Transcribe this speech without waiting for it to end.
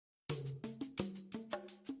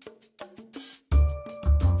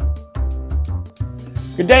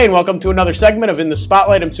Good day and welcome to another segment of In the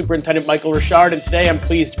Spotlight. I'm Superintendent Michael Richard, and today I'm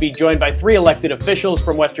pleased to be joined by three elected officials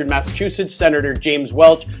from Western Massachusetts: Senator James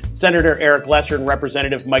Welch, Senator Eric Lesser, and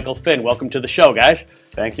Representative Michael Finn. Welcome to the show, guys.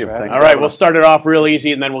 Thank you. All right, we'll start it off real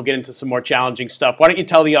easy and then we'll get into some more challenging stuff. Why don't you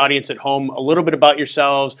tell the audience at home a little bit about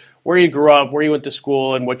yourselves, where you grew up, where you went to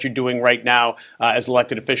school, and what you're doing right now as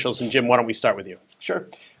elected officials. And Jim, why don't we start with you? Sure.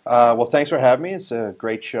 Well, thanks for having me. It's a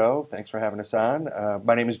great show. Thanks for having us on.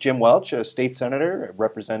 My name is Jim Welch, a state senator. I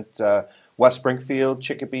represent West Springfield,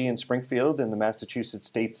 Chicopee, and Springfield in the Massachusetts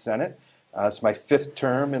State Senate. It's my fifth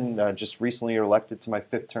term, and just recently elected to my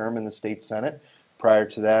fifth term in the state Senate. Prior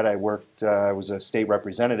to that, I was a state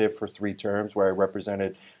representative for 3 terms, where I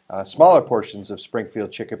represented smaller portions of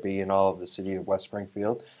Springfield, Chicopee, and all of the city of West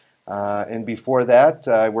Springfield. And before that,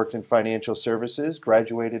 I worked in financial services,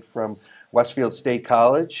 graduated from Westfield State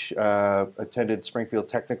College, attended Springfield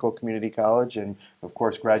Technical Community College, and of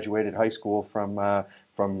course graduated high school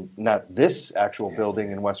from not this actual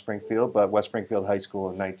building in West Springfield, but West Springfield High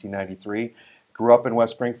School in 1993. Grew up in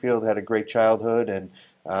West Springfield, had a great childhood, and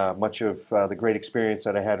much of the great experience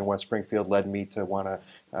that I had in West Springfield led me to want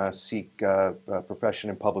to seek a profession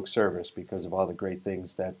in public service because of all the great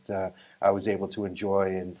things that I was able to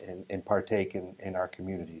enjoy and partake in our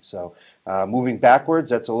community. So moving backwards,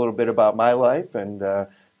 that's a little bit about my life, and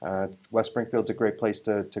West Springfield's a great place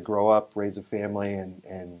to grow up, raise a family,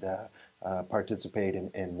 and participate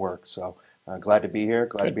in work. So glad to be here,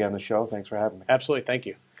 glad to be on the show. Thanks for having me. Absolutely, thank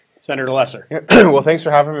you. Senator Lesser. Well, thanks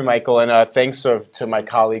for having me, Michael, and thanks to my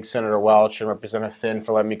colleague, Senator Welch, and Representative Finn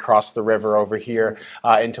for letting me cross the river over here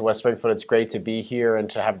into West Springfield. It's great to be here and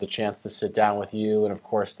to have the chance to sit down with you and, of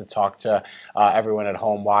course, to talk to everyone at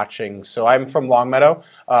home watching. So I'm from Longmeadow,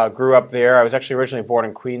 grew up there. I was actually originally born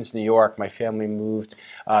in Queens, New York. My family moved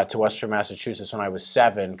to Western Massachusetts when I was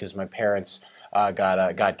 7 because my parents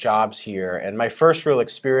got jobs here. And my first real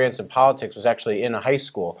experience in politics was actually in a high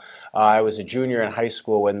school. I was a junior in high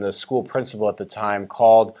school when the school principal at the time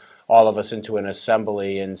called all of us into an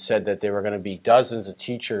assembly and said that there were going to be dozens of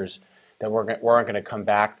teachers that weren't going to come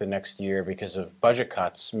back the next year because of budget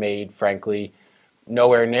cuts made, frankly,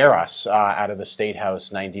 nowhere near us out of the State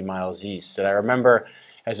House 90 miles east. And I remember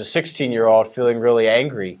as a 16-year-old feeling really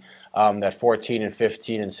angry that 14 and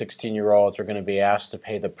 15 and 16-year-olds were going to be asked to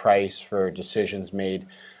pay the price for decisions made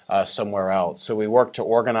somewhere else. So we worked to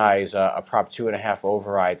organize a Prop 2.5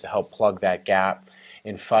 override to help plug that gap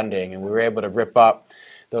in funding, and we were able to rip up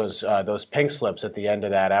those pink slips at the end of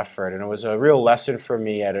that effort. And it was a real lesson for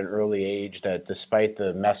me at an early age that despite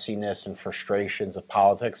the messiness and frustrations of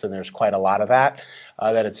politics, and there's quite a lot of that,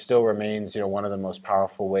 that it still remains, one of the most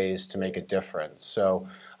powerful ways to make a difference. So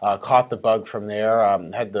caught the bug from there.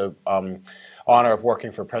 Had the honor of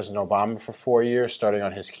working for President Obama for 4 years, starting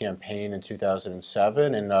on his campaign in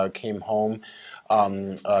 2007, and came home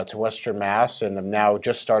to Western Mass, and have now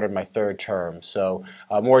just started my 3rd term. So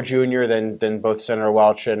more junior than both Senator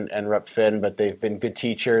Welch and Rep. Finn, but they've been good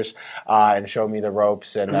teachers and shown me the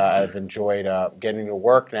ropes, and I've enjoyed getting to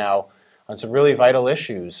work now on some really vital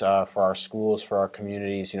issues for our schools, for our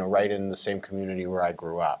communities, right in the same community where I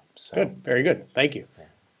grew up. So. Good, very good. Thank you.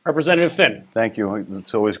 Representative Finn. Thank you.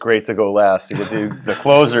 It's always great to go last, to get the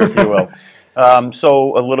closer, if you will.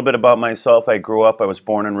 So a little bit about myself. I was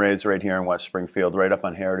born and raised right here in West Springfield, right up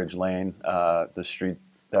on Heritage Lane, the street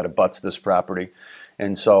that abuts this property.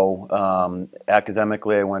 And so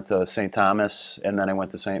academically, I went to St. Thomas, and then I went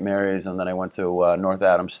to St. Mary's, and then I went to North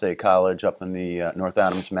Adams State College up in the North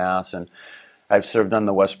Adams, Mass. And I've served on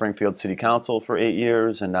the West Springfield City Council for 8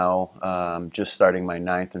 years, and now just starting my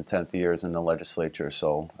 9th and 10th years in the legislature.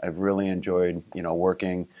 So I've really enjoyed,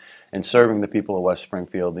 working and serving the people of West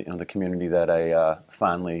Springfield, the community that I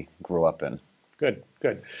fondly grew up in. Good,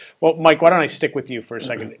 good. Well, Mike, why don't I stick with you for a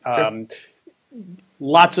second? Sure.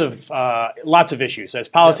 Lots of issues. As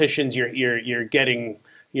politicians,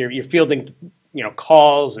 you're fielding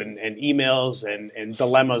calls and emails and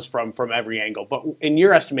dilemmas from every angle. But in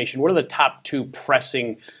your estimation, what are the top 2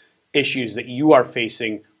 pressing issues that you are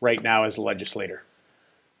facing right now as a legislator?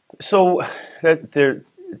 So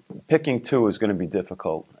picking 2 is going to be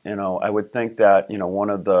difficult. I would think that one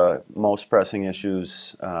of the most pressing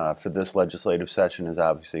issues for this legislative session is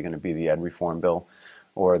obviously going to be the Ed Reform Bill,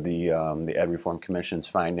 or the Ed Reform Commission's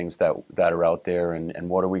findings that are out there, and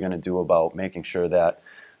what are we going to do about making sure that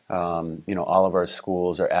all of our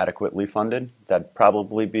schools are adequately funded. That'd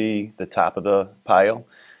probably be the top of the pile.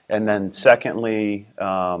 And then secondly,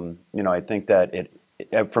 I think that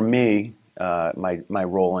for me, my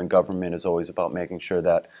role in government is always about making sure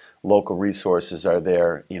that local resources are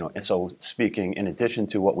there, and so speaking in addition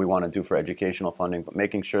to what we want to do for educational funding, but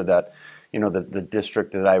making sure that, the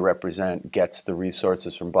district that I represent gets the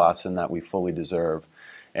resources from Boston that we fully deserve.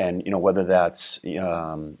 And, whether that's,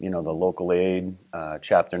 the local aid,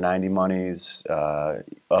 Chapter 90 monies,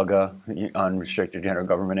 UGA, unrestricted general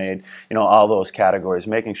government aid, all those categories,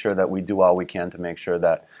 making sure that we do all we can to make sure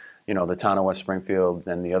that, the town of West Springfield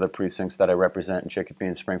and the other precincts that I represent in Chicopee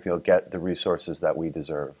and Springfield get the resources that we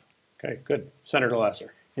deserve. Okay, good. Senator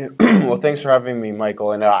Lasser. Yeah. Well, thanks for having me,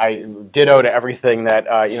 Michael. And I ditto to everything that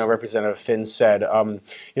Representative Finn said.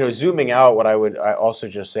 Zooming out, what I would also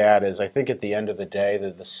just add is I think at the end of the day,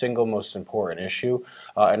 the single most important issue,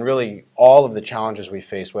 and really all of the challenges we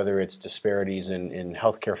face, whether it's disparities in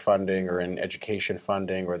healthcare funding or in education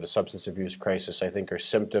funding or the substance abuse crisis, I think are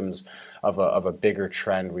symptoms of a bigger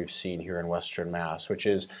trend we've seen here in Western Mass, which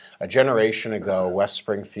is a generation ago, West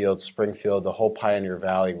Springfield, the whole Pioneer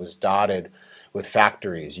Valley was dotted with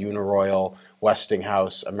factories, Uniroyal,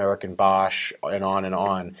 Westinghouse, American Bosch, and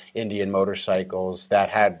on, Indian Motorcycles, that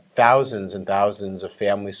had thousands and thousands of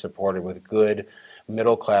families supported with good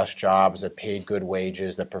middle-class jobs that paid good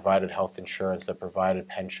wages, that provided health insurance, that provided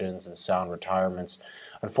pensions and sound retirements.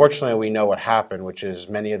 Unfortunately, we know what happened, which is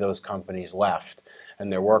many of those companies left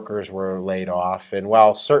and their workers were laid off. And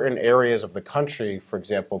while certain areas of the country, for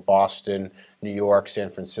example, Boston, New York, San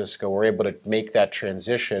Francisco, were able to make that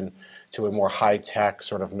transition to a more high-tech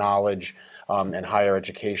sort of knowledge and higher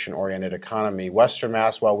education-oriented economy, Western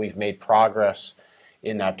Mass, while we've made progress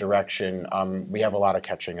in that direction, we have a lot of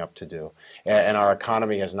catching up to do. And our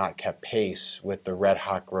economy has not kept pace with the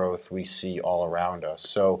red-hot growth we see all around us.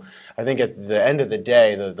 So I think at the end of the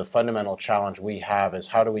day, the fundamental challenge we have is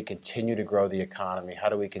how do we continue to grow the economy? How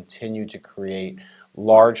do we continue to create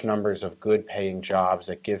large numbers of good-paying jobs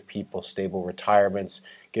that give people stable retirements,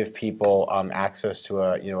 give people access to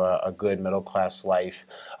a good middle-class life,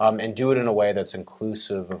 and do it in a way that's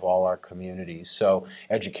inclusive of all our communities. So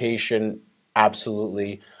education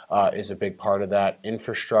absolutely is a big part of that.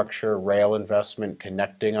 Infrastructure, rail investment,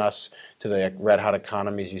 connecting us to the red-hot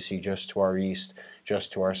economies you see just to our east,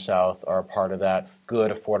 just to our south are a part of that.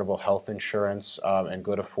 Good, affordable health insurance and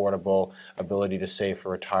good, affordable ability to save for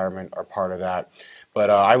retirement are part of that. But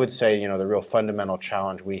I would say, the real fundamental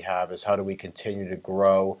challenge we have is how do we continue to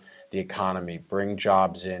grow the economy, bring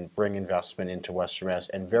jobs in, bring investment into Western Mass,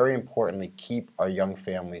 and very importantly, keep our young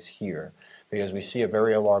families here. Because we see a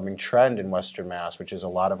very alarming trend in Western Mass, which is a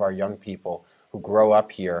lot of our young people who grow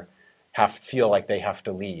up here feel like they have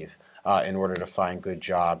to leave in order to find good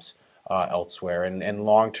jobs elsewhere. And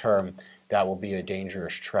long term, that will be a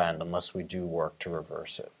dangerous trend unless we do work to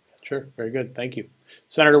reverse it. Sure, very good. Thank you.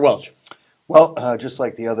 Senator Welch. Well, just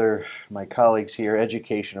like my colleagues here,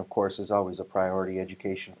 education, of course, is always a priority.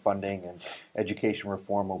 Education funding and education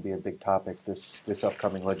reform will be a big topic this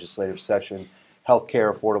upcoming legislative session.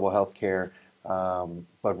 Healthcare, affordable healthcare,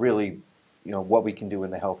 but really, what we can do in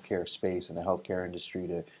the healthcare space and the healthcare industry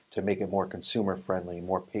to make it more consumer friendly,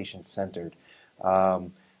 more patient centered,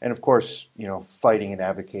 and of course, fighting and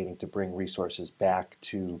advocating to bring resources back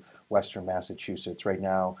to Western Massachusetts. Right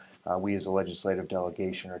now, we as a legislative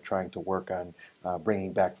delegation are trying to work on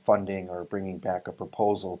bringing back funding or bringing back a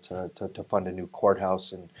proposal to fund a new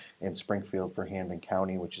courthouse in Springfield for Hamden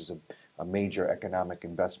County, which is a major economic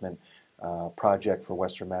investment project for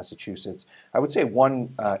Western Massachusetts. I would say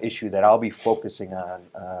one issue that I'll be focusing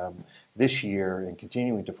on this year and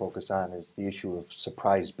continuing to focus on is the issue of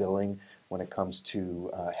surprise billing when it comes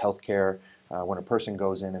to healthcare. When a person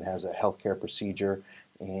goes in and has a healthcare procedure,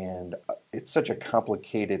 and it's such a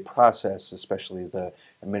complicated process, especially the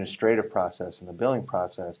administrative process and the billing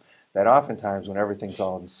process, that oftentimes when everything's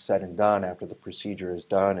all said and done, after the procedure is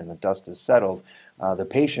done and the dust is settled, the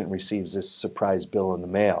patient receives this surprise bill in the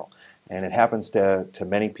mail. And it happens to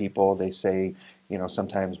many people. They say,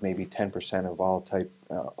 sometimes maybe 10%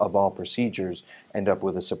 of all procedures end up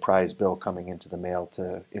with a surprise bill coming in the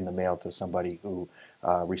mail to somebody who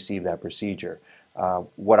received that procedure.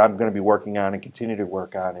 What I'm going to be working on and continue to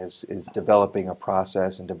work on is developing a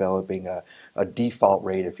process and developing a default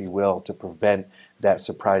rate, if you will, to prevent that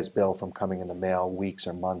surprise bill from coming in the mail weeks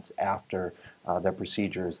or months after the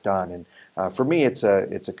procedure is done. And for me, it's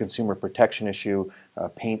a consumer protection issue, a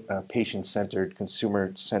patient-centered,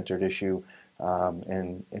 consumer-centered issue.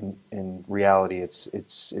 And in reality,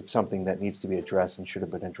 it's something that needs to be addressed and should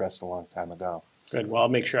have been addressed a long time ago. Good. Well, I'll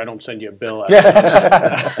make sure I don't send you a bill.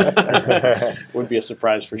 Would be a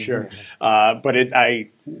surprise for sure. But I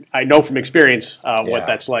know from experience what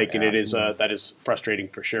that's like, and that is frustrating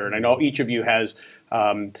for sure. And I know each of you has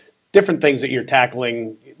different things that you're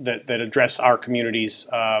tackling that address our communities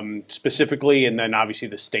specifically, and then obviously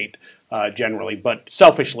the state generally. But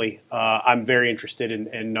selfishly, I'm very interested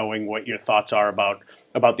in knowing what your thoughts are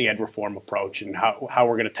about the ed reform approach and how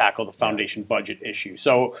we're going to tackle the foundation budget issue.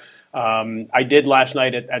 So I did last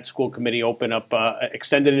night at school committee open up,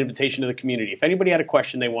 extended an invitation to the community. If anybody had a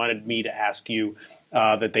question they wanted me to ask you,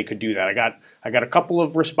 that they could do that. I got a couple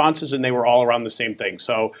of responses, and they were all around the same thing.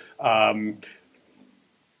 So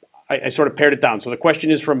I sort of pared it down. So the question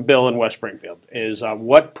is from Bill in West Springfield: is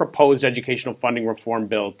what proposed educational funding reform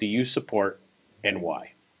bill do you support, and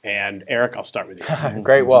why? And Eric, I'll start with you.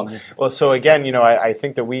 Great. Well, so again, I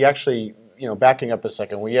think that we actually, backing up a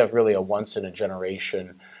second, we have really a once in a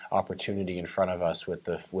generation opportunity in front of us with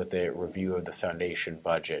the review of the foundation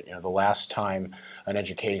budget. The last time an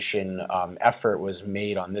education effort was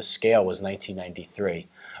made on this scale was 1993,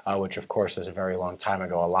 which of course is a very long time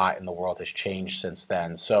ago. A lot in the world has changed since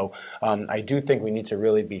then. So I do think we need to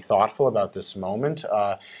really be thoughtful about this moment.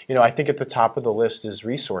 I think at the top of the list is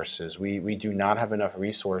resources. We do not have enough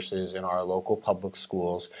resources in our local public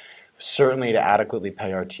schools, certainly to adequately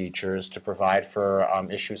pay our teachers, to provide for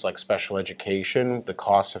issues like special education. The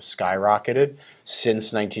costs have skyrocketed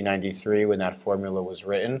since 1993 when that formula was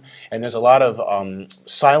written. And there's a lot of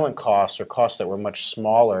silent costs, or costs that were much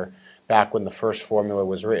smaller back when the first formula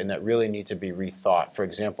was written, that really need to be rethought. For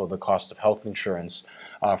example, the cost of health insurance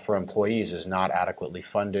for employees is not adequately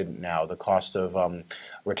funded now. The cost of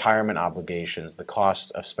retirement obligations, the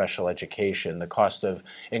cost of special education, the cost of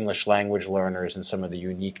English language learners and some of the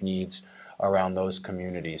unique needs around those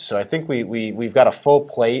communities. So I think we've got a full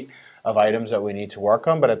plate of items that we need to work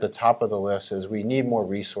on, but at the top of the list is we need more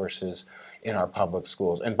resources in our public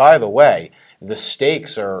schools. And by the way, the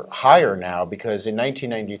stakes are higher now, because in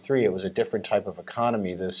 1993 it was a different type of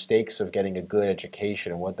economy. The stakes of getting a good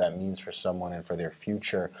education and what that means for someone and for their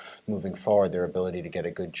future moving forward, their ability to get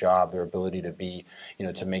a good job, their ability to be,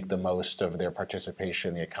 to make the most of their participation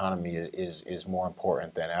in the economy is more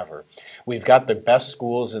important than ever. We've got the best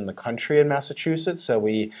schools in the country in Massachusetts, so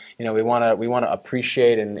we want to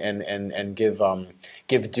appreciate and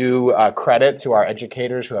give due credit to our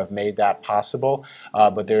educators who have made that possible.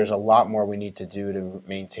 But there's a lot more we need to do to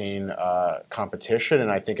maintain competition,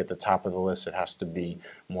 and I think at the top of the list it has to be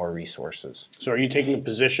more resources. So are you taking a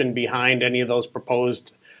position behind any of those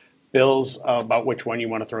proposed bills about which one you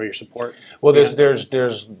want to throw your support? Well, there's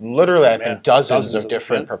literally, I think, dozens of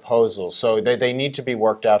different proposals. So they need to be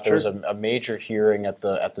worked out. There was a major hearing at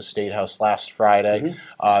the State House last Friday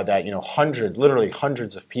that literally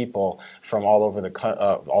hundreds of people from all over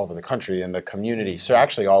the country and the community. So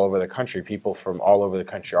actually, all over the country, people from all over the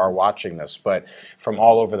country are watching this, but from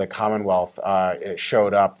all over the Commonwealth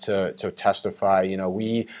showed up to testify.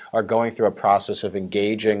 We are going through a process of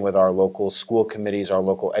engaging with our local school committees, our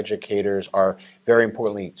local educators, are very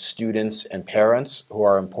importantly students and parents, who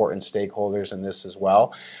are important stakeholders in this as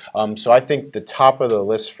well. So I think the top of the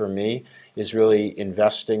list for me is really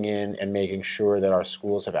investing in and making sure that our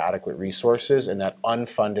schools have adequate resources, and that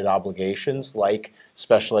unfunded obligations like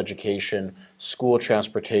special education, school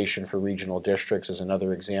transportation for regional districts is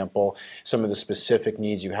another example. Some of the specific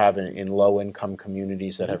needs you have in low-income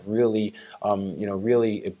communities that have really,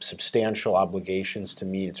 really substantial obligations to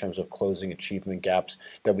meet in terms of closing achievement gaps,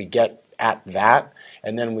 that we get at that.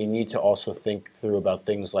 And then we need to also think through about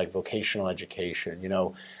things like vocational education.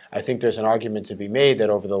 I think there's an argument to be made that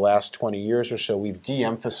over the last 20 years or so, we've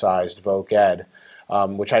de-emphasized voc ed,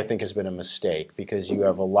 which I think has been a mistake, because you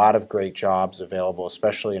have a lot of great jobs available,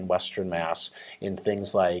 especially in Western Mass, in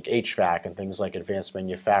things like HVAC and things like advanced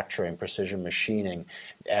manufacturing, precision machining,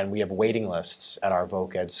 and we have waiting lists at our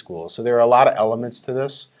voc ed schools. So there are a lot of elements to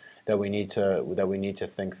this that we need to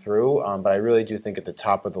think through, but I really do think at the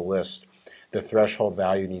top of the list, the threshold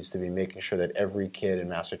value needs to be making sure that every kid in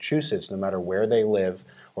Massachusetts, no matter where they live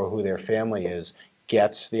or who their family is,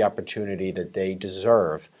 gets the opportunity that they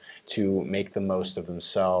deserve to make the most of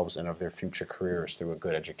themselves and of their future careers through a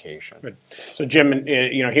good education. Good. So Jim,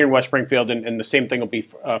 here in West Springfield, and the same thing will be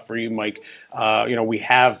for you, Mike, we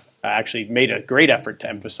have actually made a great effort to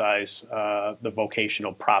emphasize the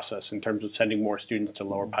vocational process in terms of sending more students to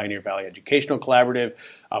Lower Pioneer Valley Educational Collaborative,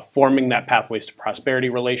 forming that Pathways to Prosperity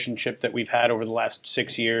relationship that we've had over the last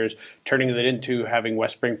 6 years, turning that into having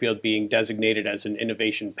West Springfield being designated as an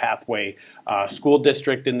innovation pathway school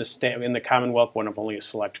district in the Commonwealth, one of only a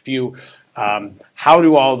select few. How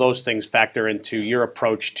do all those things factor into your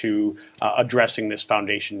approach to addressing this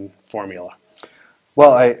foundation formula?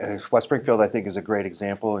 Well, West Springfield, I think, is a great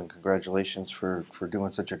example, and congratulations for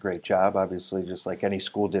doing such a great job. Obviously, just like any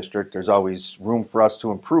school district, there's always room for us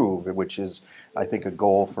to improve, which is, I think, a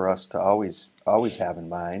goal for us to always have in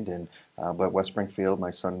mind. And but West Springfield,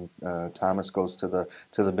 my son Thomas goes to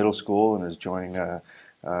the middle school and is joining a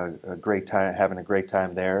great time, having a great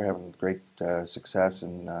time there, having great success,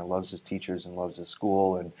 and loves his teachers and loves his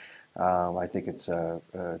school. And I think it's a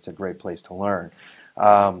great place to learn.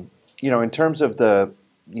 In terms of the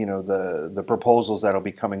proposals that'll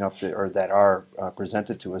be coming up or that are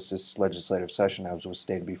presented to us this legislative session, as was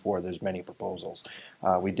stated before, there's many proposals.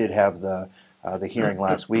 We did have the hearing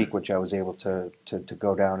last week, which I was able to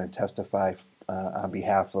go down and testify on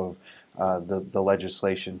behalf of the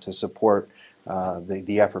legislation to support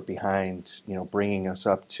the effort behind bringing us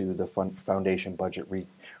up to the Foundation Budget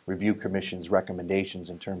Review Commission's recommendations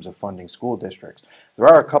in terms of funding school districts. There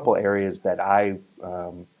are a couple areas that I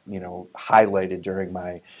highlighted during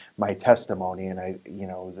my testimony, and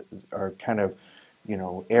are kind of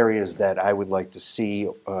areas that I would like to see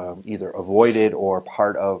either avoided or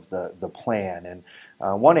part of the plan. And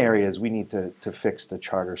one area is we need to fix the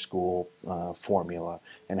charter school formula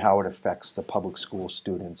and how it affects the public school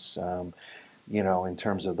students. In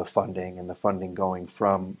terms of the funding and the funding going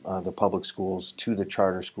from the public schools to the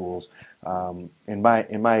charter schools. In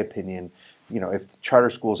my opinion, if the charter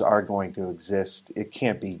schools are going to exist, they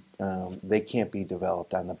can't be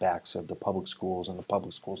developed on the backs of the public schools and the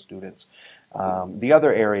public school students. The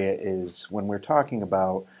other area is when we're talking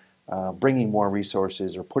about bringing more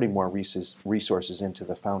resources or putting more resources into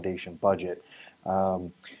the foundation budget.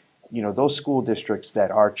 Those school districts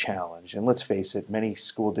that are challenged, and let's face it, many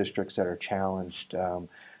school districts that are challenged, and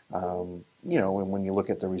when you look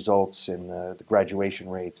at the results and the graduation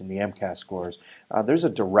rates and the MCAS scores, there's a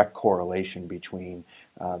direct correlation between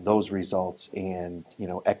those results and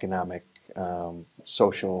economic,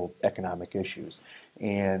 social economic issues.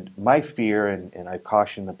 And my fear, and I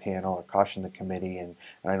caution the panel, or caution the committee, and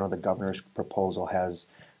I know the governor's proposal has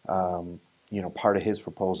part of his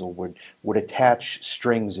proposal would attach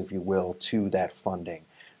strings, if you will, to that funding,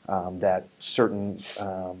 that certain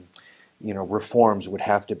reforms would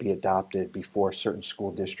have to be adopted before certain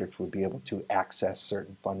school districts would be able to access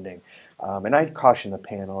certain funding. And I cautioned the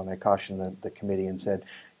panel and I cautioned the committee and said,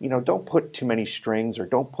 don't put too many strings, or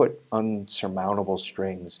don't put unsurmountable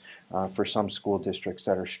strings for some school districts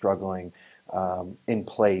that are struggling in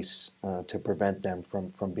place to prevent them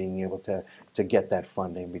from being able to get that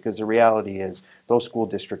funding. Because the reality is those school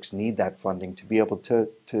districts need that funding to be able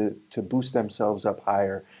to boost themselves up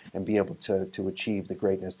higher and be able to achieve the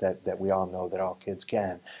greatness that we all know that all kids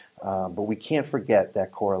can. But we can't forget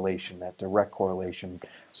that correlation, that direct correlation,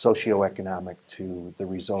 socioeconomic, to the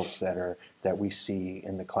results that we see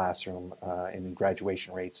in the classroom, in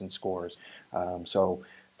graduation rates and scores. So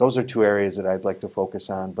those are two areas that I'd like to focus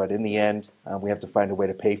on. But in the end, we have to find a way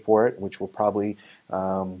to pay for it, which will probably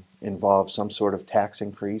involve some sort of tax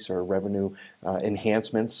increase or revenue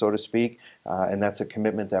enhancements, so to speak. And that's a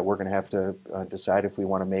commitment that we're going to have to decide if we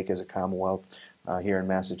want to make as a Commonwealth here in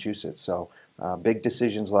Massachusetts. So big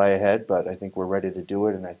decisions lie ahead, but I think we're ready to do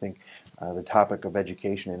it. And I think the topic of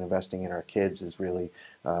education and investing in our kids is really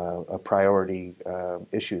a priority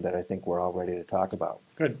issue that I think we're all ready to talk about.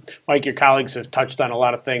 Good. Mike, your colleagues have touched on a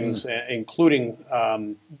lot of things, including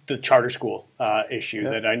the charter school issue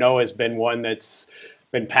that I know has been one that's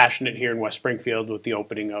been passionate here in West Springfield with the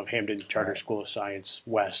opening of Hamden Charter School of Science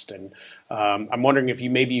West. And I'm wondering if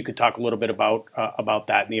maybe you could talk a little bit about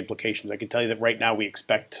that and the implications. I can tell you that right now we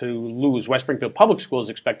expect to lose, West Springfield Public Schools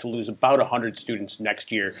expect to lose about 100 students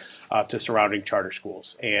next year to surrounding charter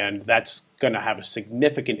schools. And that's going to have a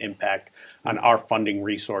significant impact on our funding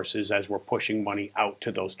resources as we're pushing money out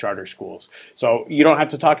to those charter schools. So you don't have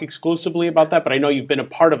to talk exclusively about that, but I know you've been a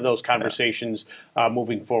part of those conversations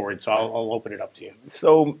moving forward, so I'll open it up to you.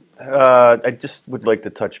 So I just would like to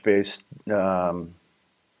touch base,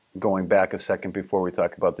 going back a second before we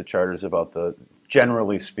talk about the charters, about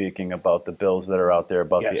generally speaking, about the bills that are out there,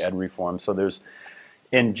 about the ed reform. So there's,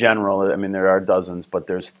 in general, I mean, there are dozens, but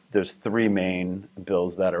there's three main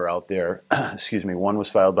bills that are out there. Excuse me. One was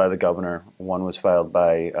filed by the governor, one was filed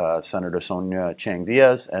by Senator Sonia Chang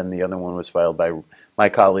Diaz, and the other one was filed by my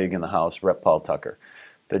colleague in the House, Rep. Paul Tucker.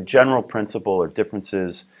 The general principle or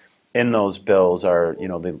differences in those bills are,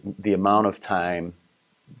 the amount of time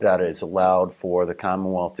that is allowed for the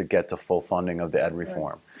Commonwealth to get to full funding of the ed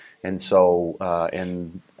reform. And so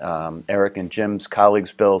in Eric and Jim's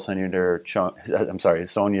colleagues' bill, Sonia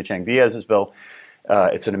Chang Diaz's bill,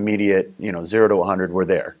 it's an immediate, 0 to 100, we're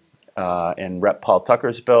there. In Rep. Paul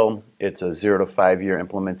Tucker's bill, it's a 0 to 5 year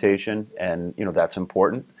implementation, and that's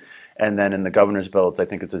important. And then in the governor's bill, I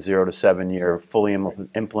think it's a 0 to 7 year fully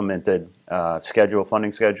implemented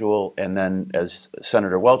funding schedule. And then, as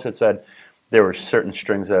Senator Welch had said, there were certain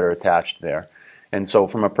strings that are attached there. And so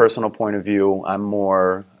from a personal point of view, I'm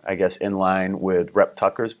more, I guess, in line with Rep.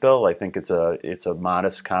 Tucker's bill. I think it's a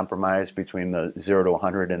modest compromise between the 0 to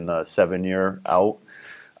 100 and the 7 year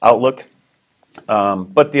outlook.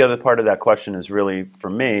 But the other part of that question is really, for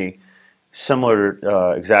me,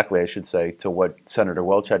 similar, exactly, I should say, to what Senator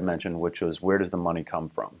Welch had mentioned, which was, where does the money come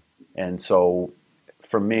from? And so,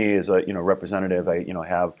 for me, as a representative, I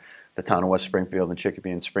have the town of West Springfield and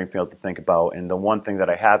Chicopee and Springfield to think about. And the one thing that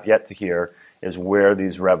I have yet to hear is where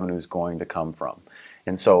these revenues going to come from.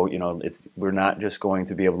 And so, we're not just going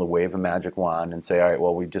to be able to wave a magic wand and say, all right,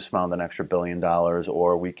 well, we just found an extra $1 billion,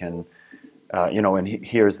 or we can, and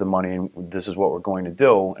here's the money, and this is what we're going to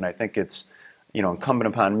do. And I think it's, incumbent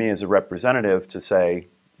upon me as a representative to say,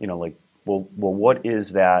 well, what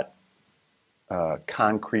is that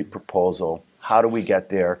concrete proposal? How do we get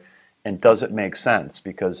there? And does it make sense?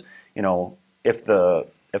 Because, if the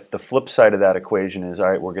flip side of that equation is, all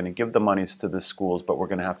right, we're going to give the monies to the schools, but we're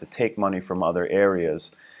going to have to take money from other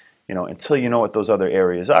areas, until you know what those other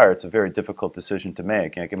areas are, it's a very difficult decision to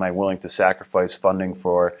make. Like, am I willing to sacrifice funding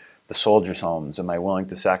for the soldiers' homes? Am I willing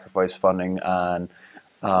to sacrifice funding on,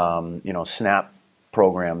 SNAP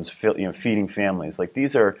programs, feeding families? Like,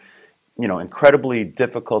 these are, incredibly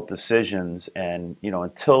difficult decisions, and,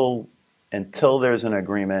 until there's an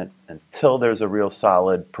agreement, until there's a real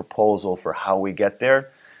solid proposal for how we get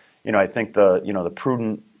there, I think the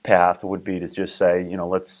prudent path would be to just say,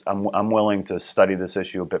 I'm willing to study this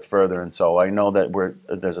issue a bit further. And so I know that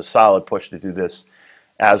there's a solid push to do this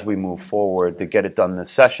as we move forward to get it done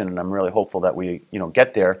this session, and I'm really hopeful that we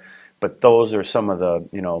get there. But those are some of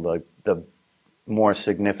the more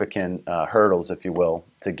significant hurdles, if you will,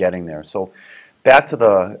 to getting there. So back to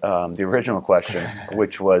the original question,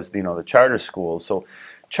 which was the charter schools. So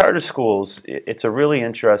charter schools, it's a really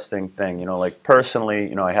interesting thing. Like,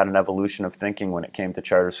 personally, I had an evolution of thinking when it came to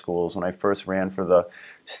charter schools. When I first ran for the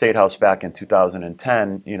State House back in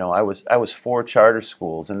 2010, I was for charter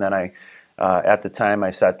schools, and then at the time I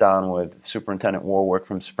sat down with Superintendent Warwick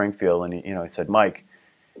from Springfield, and he said, Mike,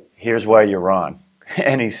 here's why you're wrong.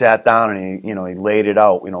 And he sat down and he laid it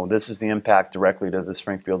out. This is the impact directly to the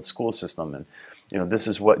Springfield school system, and this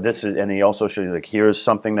is what this is. And he also showed you, like, here's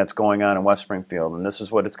something that's going on in West Springfield, and this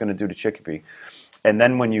is what it's going to do to Chicopee. And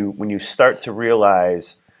then when you start to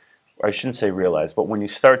realize, or I shouldn't say realize, but when you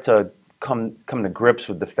start to come to grips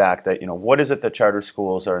with the fact that what is it that charter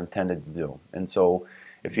schools are intended to do, and so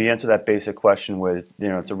if you answer that basic question with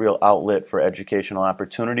it's a real outlet for educational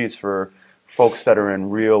opportunities for folks that are in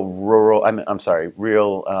real rural,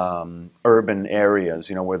 real urban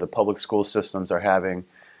areas, where the public school systems are having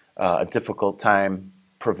a difficult time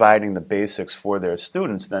providing the basics for their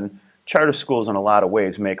students, then charter schools in a lot of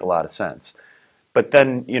ways make a lot of sense. But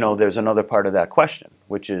then, there's another part of that question,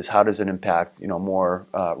 which is, how does it impact, more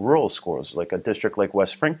rural schools, like a district like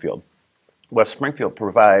West Springfield? West Springfield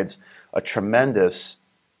provides a tremendous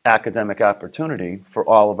academic opportunity for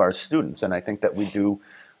all of our students, and I think that we do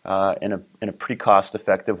in a pretty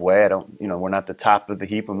cost-effective way. We're not the top of the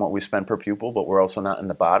heap in what we spend per pupil, but we're also not in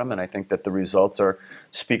the bottom. And I think that the results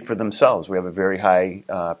speak for themselves. We have a very high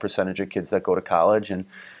percentage of kids that go to college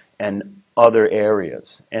and other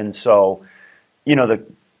areas. And so,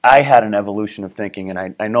 I had an evolution of thinking,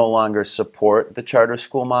 and I no longer support the charter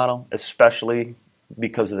school model, especially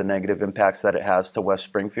because of the negative impacts that it has to West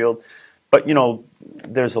Springfield. But,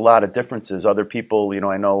 there's a lot of differences. Other people,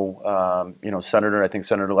 I know, I think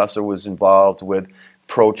Senator Lesser was involved with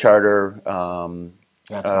pro-charter, urban.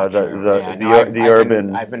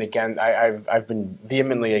 I've been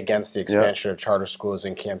vehemently against the expansion of charter schools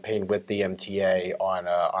and campaigned with the MTA on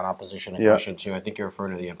opposition and question to. I think you're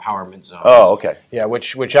referring to the empowerment zones. Oh, okay. Yeah,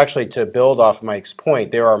 which actually, to build off Mike's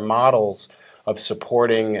point, there are models of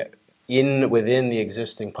supporting within the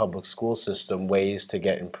existing public school system ways to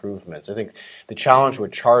get improvements. I think the challenge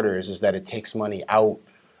with charters is that it takes money out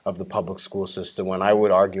of the public school system, when I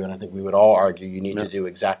would argue, and I think we would all argue, you need to do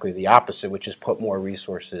exactly the opposite, which is put more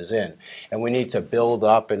resources in. And we need to build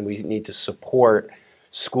up and we need to support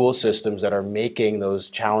school systems that are making those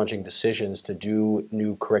challenging decisions to do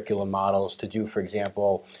new curriculum models, to do, for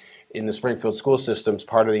example, in the Springfield school systems,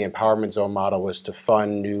 part of the empowerment zone model was to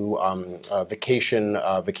fund new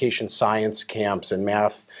vacation science camps and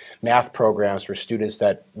math programs for students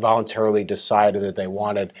that voluntarily decided that they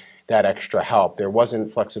wanted that extra help. There wasn't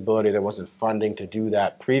flexibility, there wasn't funding to do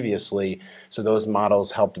that previously, so those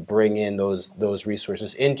models helped bring in those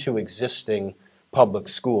resources into existing public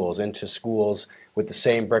schools, into schools with the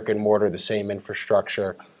same brick and mortar, the same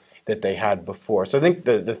infrastructure, that they had before. So I think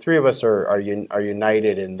the three of us are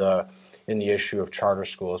united in the issue of charter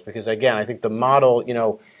schools, because again, I think the model,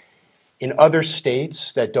 in other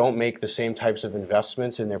states that don't make the same types of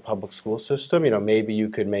investments in their public school system, maybe you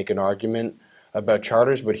could make an argument about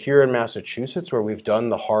charters, but here in Massachusetts, where we've done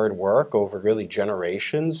the hard work over really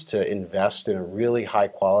generations to invest in a really high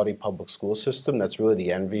quality public school system that's really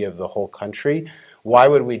the envy of the whole country, why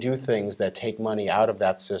would we do things that take money out of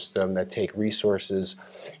that system, that take resources,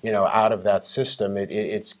 out of that system?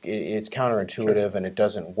 It's counterintuitive, and it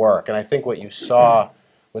doesn't work. And I think what you saw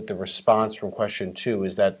with the response from question 2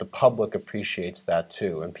 is that the public appreciates that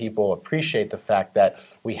too, and people appreciate the fact that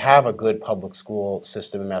we have a good public school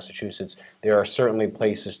system in Massachusetts. There are certainly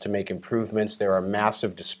places to make improvements. There are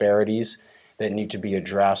massive disparities that need to be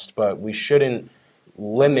addressed, but we shouldn't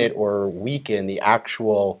limit or weaken the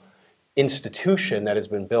actual institution that has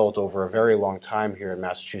been built over a very long time here in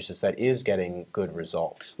Massachusetts that is getting good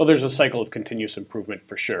results. Well, there's a cycle of continuous improvement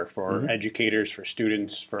for sure, for educators, for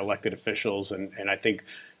students, for elected officials, and I think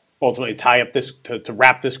ultimately to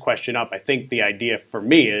wrap this question up, I think the idea for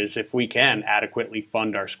me is if we can adequately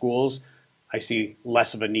fund our schools, I see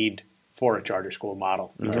less of a need for a charter school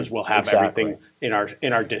model, because we'll have everything in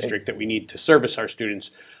our district that we need to service our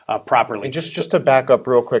students properly. And just to back up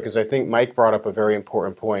real quick, because I think Mike brought up a very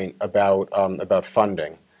important point about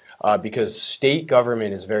funding, because state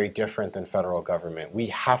government is very different than federal government. We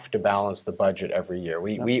have to balance the budget every year.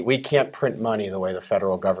 We can't print money the way the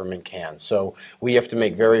federal government can. So we have to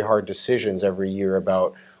make very hard decisions every year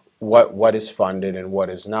about what is funded and what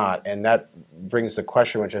is not. And that brings the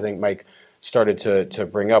question, which I think Mike started to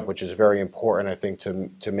bring up, which is very important, I think,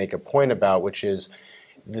 to make a point about, which is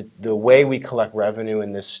the way we collect revenue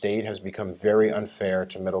in this state has become very unfair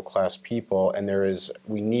to middle-class people, and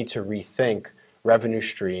we need to rethink revenue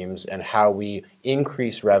streams and how we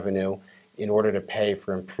increase revenue in order to pay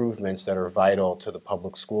for improvements that are vital to the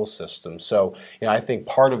public school system. So, I think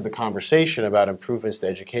part of the conversation about improvements to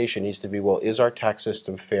education needs to be, well, is our tax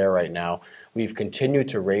system fair right now? We've continued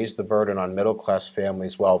to raise the burden on middle-class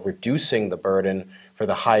families while reducing the burden for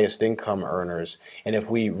the highest income earners. And if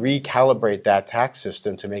we recalibrate that tax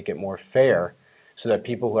system to make it more fair so that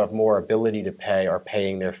people who have more ability to pay are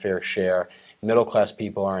paying their fair share, middle-class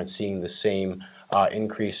people aren't seeing the same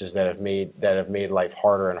increases that have made life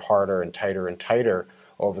harder and harder and tighter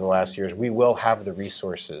over the last years, we will have the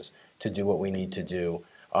resources to do what we need to do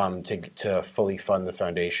to fully fund the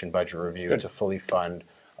foundation budget review, to fully fund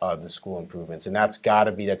the school improvements. And that's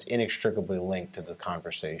inextricably linked to the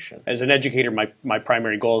conversation. As an educator, my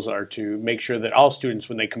primary goals are to make sure that all students,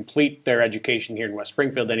 when they complete their education here in West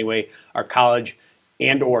Springfield anyway, are college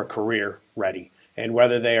and or career ready. And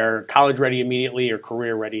whether they are college ready immediately or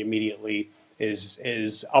career ready immediately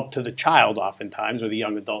is up to the child oftentimes, or the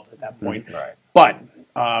young adult at that point. Right. But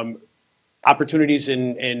opportunities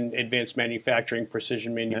in advanced manufacturing,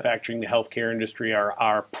 precision manufacturing, the healthcare industry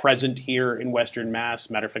are present here in Western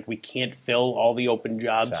Mass. Matter of fact, we can't fill all the open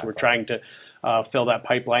jobs. Exactly. We're trying to fill that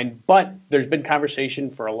pipeline. But there's been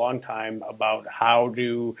conversation for a long time about how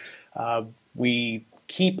do we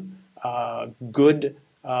keep good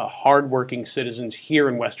hardworking citizens here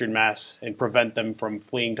in Western Mass and prevent them from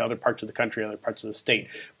fleeing to other parts of the country, other parts of the state.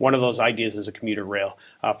 One of those ideas is a commuter rail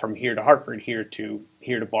from here to Hartford, here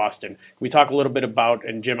to Boston. Can we talk a little bit about,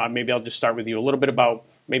 and Jim, maybe I'll just start with you, a little bit about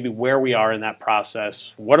maybe where we are in that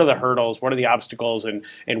process. What are the hurdles? What are the obstacles? And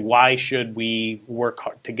why should we work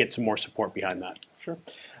hard to get some more support behind that? Sure.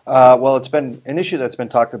 Well, it's been an issue that's been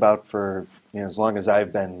talked about for as long as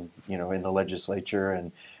I've been in the legislature,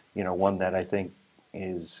 and one that I think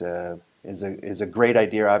is a great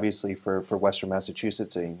idea, obviously, for Western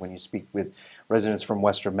Massachusetts. And when you speak with residents from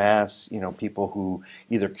Western Mass, people who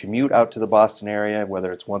either commute out to the Boston area,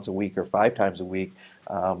 whether it's once a week or 5 times a week,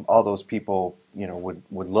 all those people,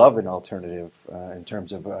 would love an alternative in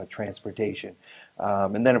terms of transportation.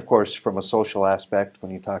 And then, of course, from a social aspect,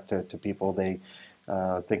 when you talk to people, they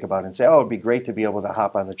think about it and say, oh, it'd be great to be able to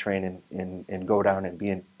hop on the train and go down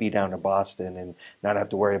and be down to Boston and not have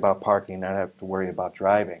to worry about parking, not have to worry about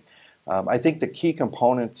driving. I think the key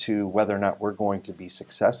component to whether or not we're going to be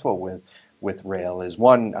successful with rail is,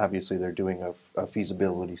 one, obviously they're doing a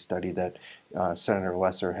feasibility study that Senator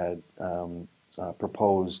Lesser had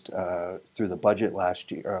proposed through the budget last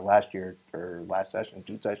session,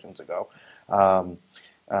 2 sessions ago.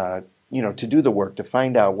 To do the work to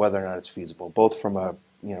find out whether or not it's feasible, both from a,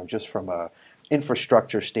 just from a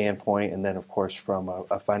infrastructure standpoint, and then of course from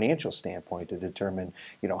a financial standpoint to determine,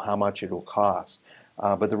 how much it will cost.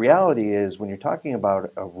 But the reality is, when you're talking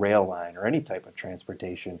about a rail line or any type of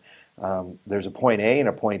transportation, there's a point A and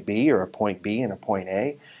a point B, or a point B and a point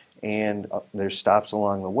A. and there's stops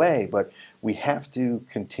along the way, but we have to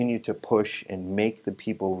continue to push and make the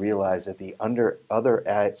people realize at the other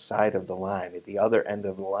side of the line, at the other end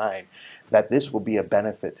of the line, that this will be a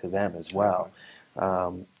benefit to them as well.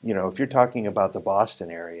 You know, if you're talking about the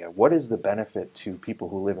Boston area, what is the benefit to people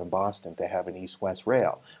who live in Boston to have an east-west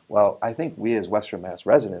rail? Well, I think we as Western Mass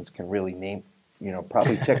residents can really name, you know,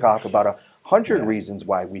 probably tick off about 100 reasons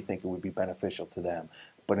why we think it would be beneficial to them.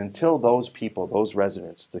 But until those people, those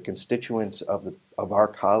residents, the constituents of our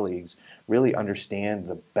colleagues really understand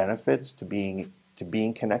the benefits to being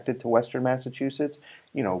connected to Western Massachusetts,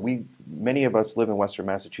 you know, many of us live in Western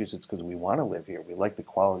Massachusetts because we want to live here. We like the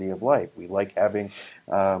quality of life. We like having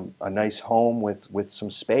a nice home with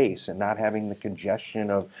some space and not having the congestion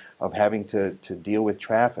of having to deal with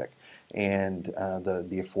traffic, and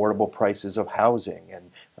the affordable prices of housing,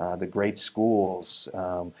 and the great schools,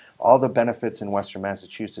 all the benefits in Western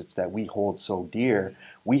Massachusetts that we hold so dear.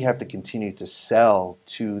 We have to continue to sell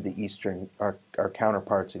to the our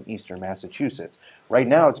counterparts in Eastern Massachusetts. Right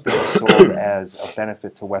now it's being sold as a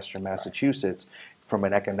benefit to Western Massachusetts from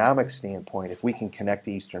an economic standpoint. If we can connect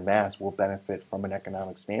to Eastern Mass, we'll benefit from an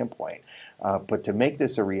economic standpoint. But to make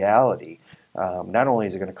this a reality, not only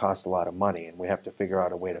is it going to cost a lot of money, and we have to figure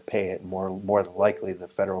out a way to pay it, and more than likely the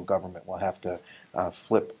federal government will have to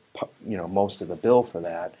flip, you know, most of the bill for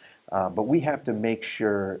that. But we have to make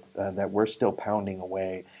sure that we're still pounding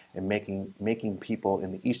away and making people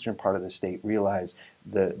in the eastern part of the state realize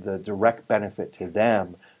the direct benefit to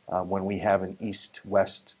them when we have an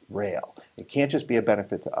east-west rail. It can't just be a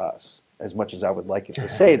benefit to us, as much as I would like it to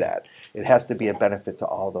say that. It has to be a benefit to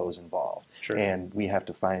all those involved. Sure. And we have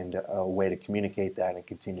to find a way to communicate that and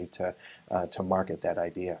continue to market that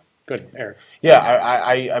idea. Good, Eric. Yeah,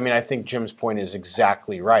 I mean, I think Jim's point is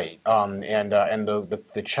exactly right, and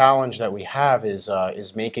the challenge that we have is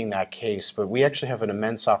making that case. But we actually have an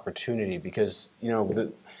immense opportunity because, you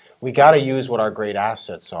know, we got to use what our great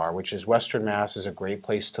assets are, which is Western Mass is a great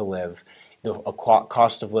place to live. The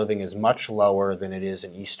cost of living is much lower than it is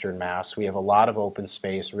in Eastern Mass. We have a lot of open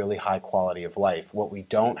space, really high quality of life. What we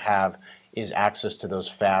don't have is access to those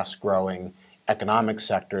fast-growing economic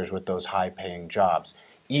sectors with those high-paying jobs.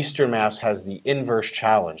 Eastern Mass has the inverse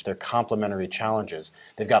challenge. They're complementary challenges.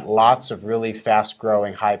 They've got lots of really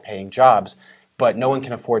fast-growing, high-paying jobs, but no one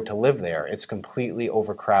can afford to live there. It's completely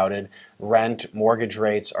overcrowded. Rent, mortgage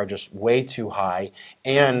rates are just way too high,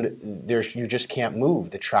 and you just can't move.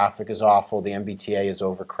 The traffic is awful. The MBTA is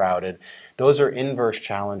overcrowded. Those are inverse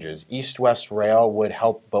challenges. East-West Rail would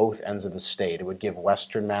help both ends of the state. It would give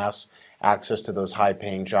Western Mass access to those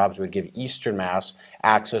high-paying jobs, would give Eastern Mass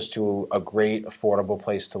access to a great, affordable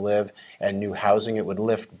place to live and new housing. It would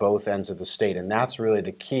lift both ends of the state, and that's really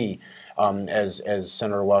the key, as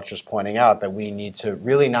Senator Welch is pointing out, that we need to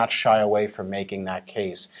really not shy away from making that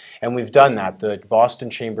case. And we've done that. The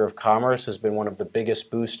Boston Chamber of Commerce has been one of the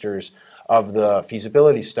biggest boosters of the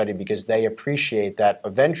feasibility study because they appreciate that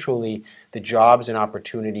eventually the jobs and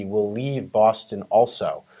opportunity will leave Boston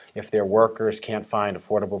also, if their workers can't find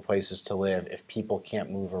affordable places to live, if people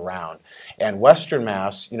can't move around. And Western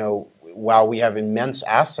Mass, you know, while we have immense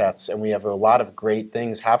assets and we have a lot of great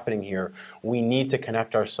things happening here, we need to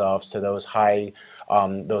connect ourselves to those high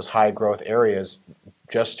growth areas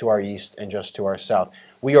just to our east and just to our south.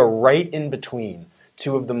 We are right in between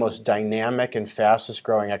two of the most dynamic and fastest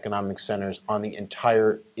growing economic centers in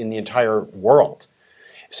the entire world.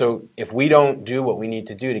 So if we don't do what we need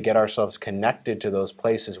to do to get ourselves connected to those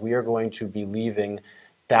places, we are going to be leaving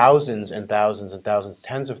thousands and thousands and thousands,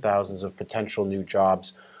 tens of thousands of potential new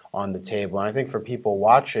jobs on the table. And I think for people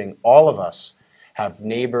watching, all of us have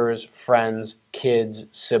neighbors, friends, kids,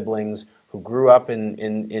 siblings who grew up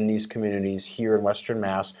in these communities here in Western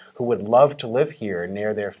Mass who would love to live here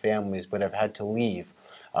near their families but have had to leave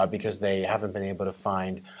because they haven't been able to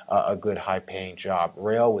find a good high-paying job.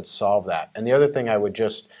 Rail would solve that. And the other thing I would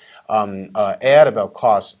just add about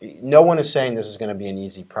costs, no one is saying this is going to be an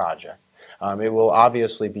easy project. It will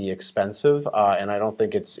obviously be expensive, and I don't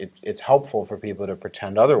think it's helpful for people to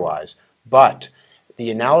pretend otherwise. But the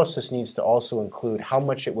analysis needs to also include how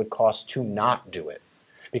much it would cost to not do it,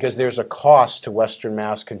 because there's a cost to Western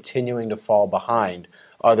Mass continuing to fall behind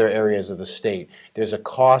other areas of the state. There's a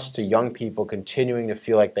cost to young people continuing to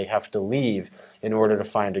feel like they have to leave in order to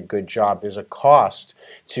find a good job. There's a cost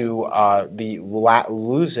to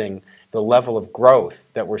losing the level of growth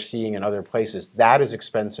that we're seeing in other places. That is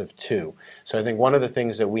expensive too. So I think one of the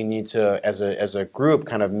things that we need to, as a group,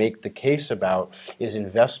 kind of make the case about is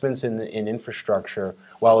investments in infrastructure,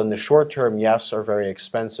 while in the short term, yes, are very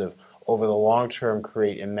expensive, over the long term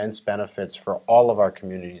create immense benefits for all of our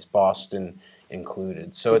communities, Boston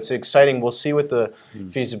included. So it's exciting. We'll see what the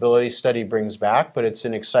feasibility study brings back, but it's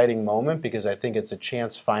an exciting moment because I think it's a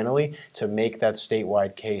chance finally to make that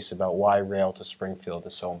statewide case about why rail to Springfield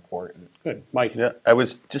is so important. Good. Mike? Yeah, I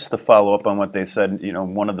was just to follow up on what they said. You know,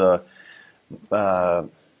 one of the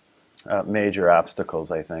major obstacles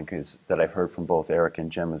I think is that I've heard from both Eric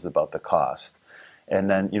and Jim is about the cost. And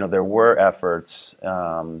then, you know, there were efforts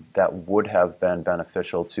that would have been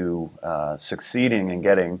beneficial to succeeding in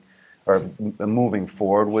getting or moving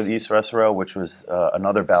forward with East-West Rail, which was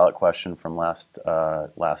another ballot question from last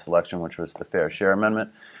election, which was the Fair Share Amendment,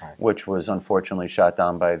 which was unfortunately shot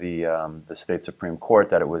down by the state Supreme Court,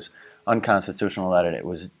 that it was unconstitutional, that it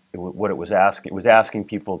was asking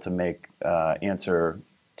people to answer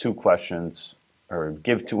two questions or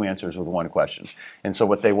give two answers with one question. And so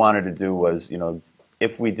what they wanted to do was, you know,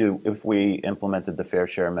 if we implemented the Fair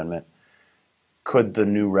Share Amendment, could the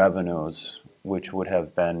new revenues, which would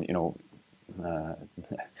have been, you know,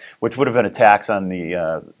 which would have been a tax on the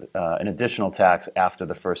an additional tax after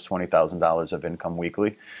the first $20,000 of income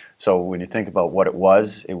weekly. So when you think about what it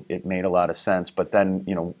was, it made a lot of sense. But then,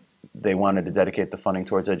 you know, they wanted to dedicate the funding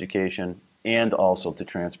towards education and also to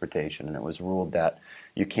transportation, and it was ruled that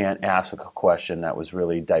you can't ask a question that was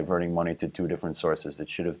really diverting money to two different sources. It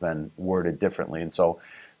should have been worded differently, and so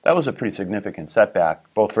that was a pretty significant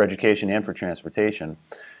setback, both for education and for transportation.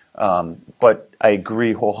 But I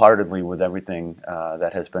agree wholeheartedly with everything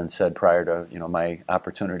that has been said prior to, you know, my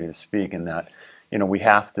opportunity to speak, in that, you know, we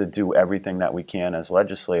have to do everything that we can as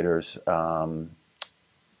legislators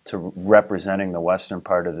to representing the western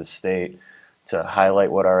part of the state, to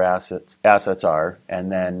highlight what our assets are,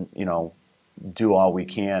 and then, you know, do all we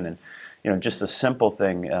can. And, you know, just a simple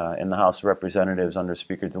thing, in the House of Representatives under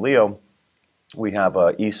Speaker DeLeo, we have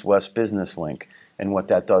a East-West Business Link. And what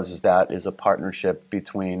that does is that is a partnership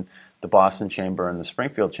between the Boston Chamber and the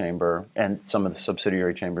Springfield Chamber and some of the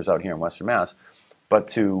subsidiary chambers out here in Western Mass, but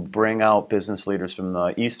to bring out business leaders from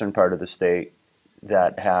the eastern part of the state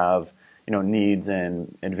that have, you know, needs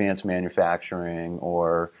in advanced manufacturing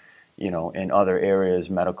or, you know, in other areas,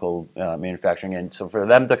 medical manufacturing. And so for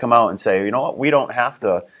them to come out and say, you know what, we don't have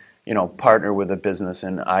to, you know, partner with a business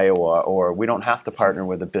in Iowa, or we don't have to partner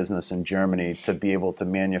with a business in Germany to be able to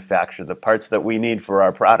manufacture the parts that we need for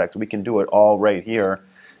our product. We can do it all right here,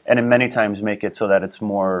 and in many times make it so that it's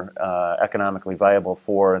more economically viable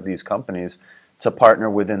for these companies to partner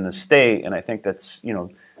within the state. And I think that's, you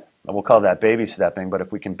know, we'll call that baby stepping, but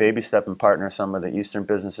if we can baby step and partner some of the eastern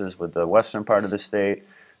businesses with the western part of the state,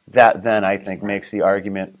 that then I think makes the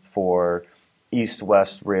argument for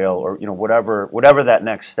East-West Rail, or, you know, whatever that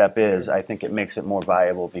next step is. I think it makes it more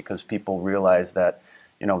viable because people realize that,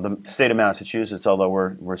 you know, the state of Massachusetts, although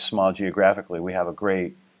we're small geographically, we have a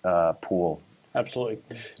great pool. Absolutely.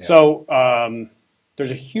 Yeah. So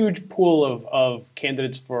there's a huge pool of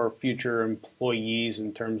candidates for future employees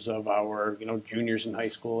in terms of our, you know, juniors in high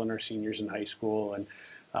school and our seniors in high school, and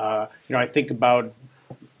you know, I think about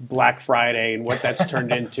Black Friday and what that's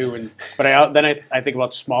turned into, but I think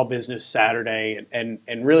about Small Business Saturday,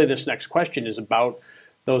 and really this next question is about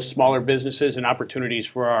those smaller businesses and opportunities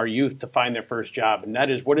for our youth to find their first job, and that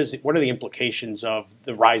is what are the implications of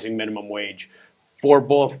the rising minimum wage for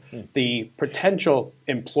both the potential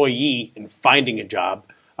employee in finding a job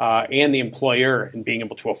and the employer in being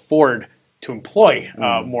able to afford to employ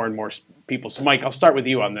more and more people. So Mike, I'll start with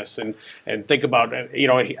you on this, and think about, you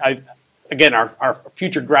know, again, our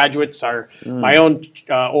future graduates, my own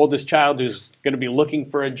oldest child who's going to be looking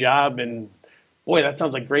for a job, and boy, that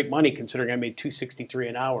sounds like great money considering I made $2.63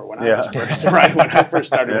 an hour when I first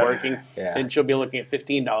started working, and she'll be looking at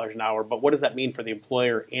 $15 an hour. But what does that mean for the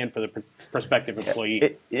employer and for the prospective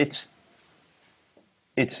employee? It's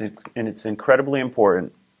incredibly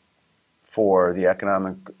important for the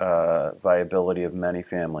economic viability of many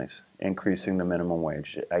families, increasing the minimum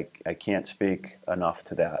wage. I can't speak enough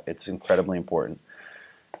to that. It's incredibly important.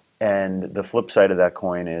 And the flip side of that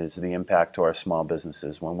coin is the impact to our small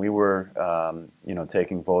businesses. When we were you know,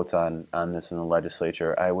 taking votes on this in the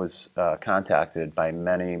legislature, I was contacted by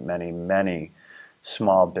many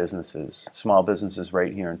small businesses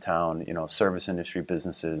right here in town, you know, service industry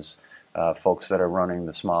businesses, folks that are running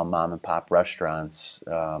the small mom and pop restaurants.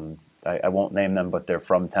 I won't name them, but they're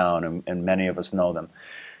from town, and many of us know them.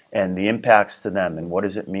 And the impacts to them, and what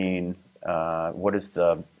does it mean? What is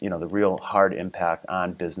the, you know, the real hard impact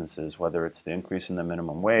on businesses? Whether it's the increase in the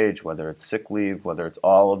minimum wage, whether it's sick leave, whether it's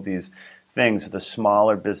all of these things. The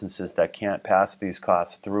smaller businesses that can't pass these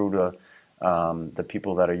costs through to the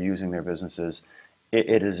people that are using their businesses.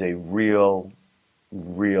 It is a real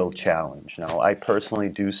real challenge. Now, I personally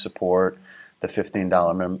do support the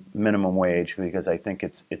 $15 minimum wage because I think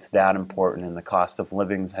it's that important, and the cost of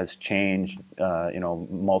living has changed,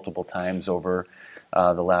 multiple times over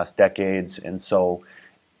the last decades, and so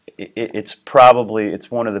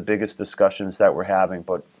it's one of the biggest discussions that we're having.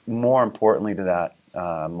 But more importantly to that,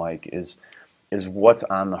 Mike, is what's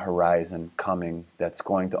on the horizon coming that's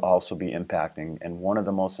going to also be impacting. And one of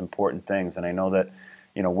the most important things, and I know that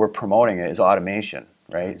we're promoting it, is automation.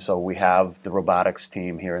 Right, so we have the robotics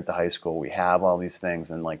team here at the high school. We have all these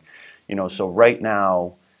things, and so right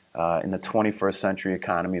now, in the 21st century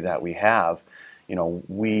economy that we have,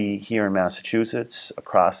 we here in Massachusetts,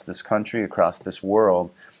 across this country, across this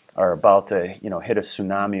world, are about to hit a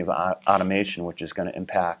tsunami of automation, which is going to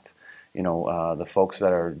impact the folks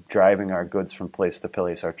that are driving our goods from place to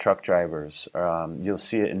place, our truck drivers. You'll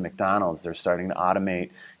see it in McDonald's. They're starting to automate.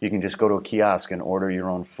 You can just go to a kiosk and order your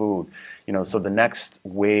own food. So the next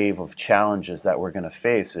wave of challenges that we're going to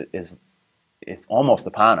face it's almost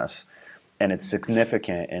upon us, and it's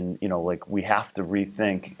significant. And we have to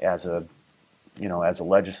rethink as a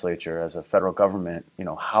legislature, as a federal government,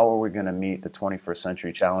 how are we going to meet the 21st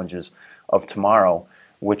century challenges of tomorrow,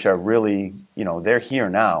 which are really, they're here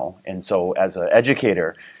now. And so as an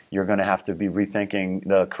educator, you're going to have to be rethinking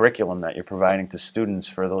the curriculum that you're providing to students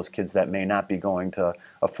for those kids that may not be going to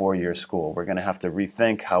a 4-year school. We're going to have to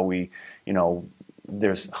rethink how we,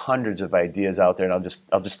 there's hundreds of ideas out there, and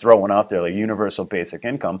I'll just throw one out there, like universal basic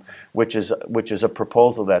income, which is a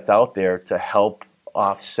proposal that's out there to help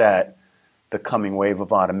offset the coming wave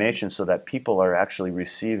of automation so that people are actually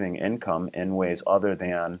receiving income in ways other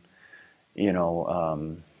than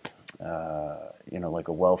like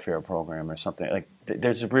a welfare program or something. Like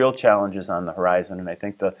there's real challenges on the horizon, and I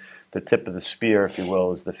think the tip of the spear, if you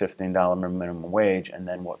will, is the $15 minimum wage, and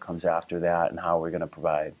then what comes after that and how we're going to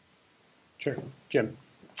provide. Sure. Jim?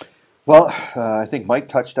 Well, I think Mike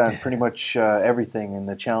touched on pretty much everything and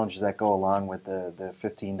the challenges that go along with the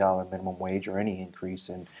 $15 minimum wage or any increase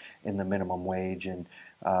in the minimum wage. And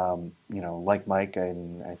like Mike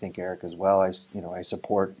and I think Eric as well, I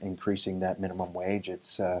support increasing that minimum wage.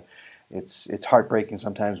 It's heartbreaking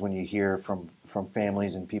sometimes when you hear from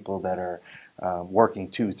families and people that are working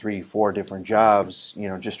 2, 3, 4 different jobs,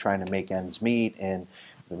 just trying to make ends meet. And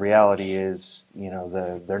the reality is,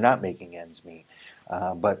 they're not making ends meet.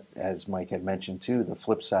 But as Mike had mentioned too, the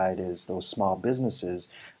flip side is those small businesses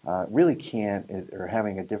really are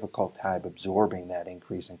having a difficult time absorbing that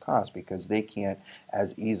increase in cost because they can't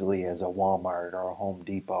as easily as a Walmart or a Home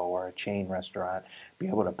Depot or a chain restaurant be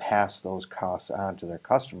able to pass those costs on to their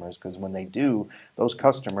customers, because when they do, those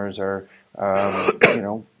customers are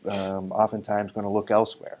oftentimes going to look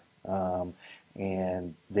elsewhere.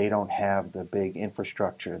 And they don't have the big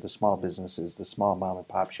infrastructure. The small businesses, the small mom and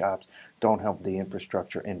pop shops don't have the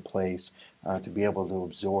infrastructure in place to be able to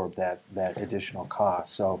absorb that additional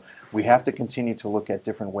cost. So we have to continue to look at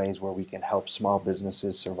different ways where we can help small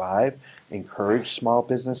businesses survive, encourage small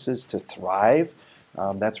businesses to thrive.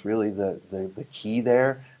 That's really the key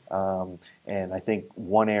there. And I think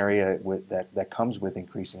one area that comes with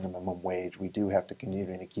increasing the minimum wage, we do have to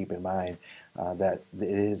continue to keep in mind that it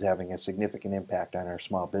is having a significant impact on our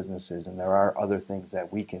small businesses, and there are other things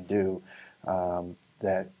that we can do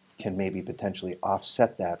that can maybe potentially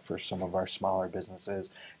offset that for some of our smaller businesses,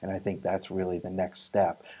 and I think that's really the next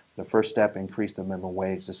step. The first step, increase the minimum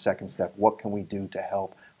wage. The second step, what can we do to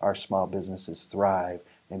help our small businesses thrive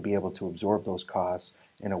and be able to absorb those costs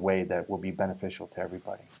in a way that will be beneficial to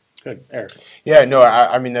everybody. Good. Eric? Yeah, no,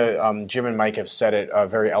 I mean, Jim and Mike have said it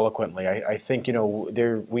very eloquently. I think,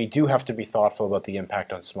 we do have to be thoughtful about the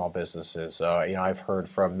impact on small businesses. I've heard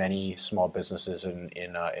from many small businesses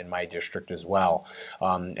in my district as well.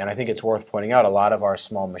 And I think it's worth pointing out a lot of our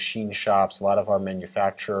small machine shops, a lot of our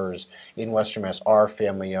manufacturers in Western Mass are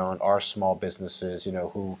family-owned, are small businesses,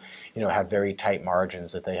 who, have very tight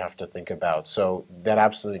margins that they have to think about. So that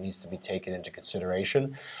absolutely needs to be taken into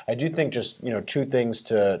consideration. I do think just, 2 things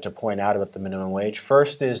to point out about the minimum wage.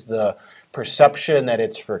 First is the perception that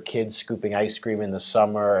it's for kids scooping ice cream in the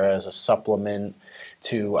summer as a supplement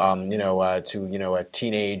to a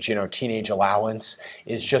teenage allowance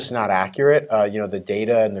is just not accurate. The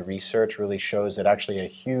data and the research really shows that actually a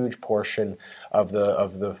huge portion of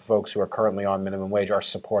the folks who are currently on minimum wage are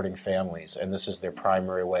supporting families, and this is their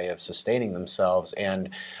primary way of sustaining themselves. And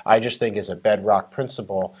I just think as a bedrock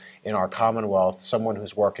principle in our Commonwealth, someone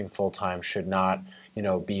who's working full time should not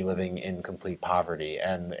be living in complete poverty,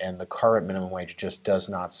 and the current minimum wage just does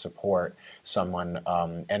not support someone,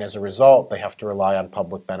 and as a result, they have to rely on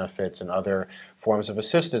public benefits and other forms of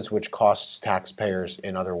assistance, which costs taxpayers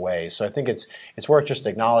in other ways. So I think it's worth just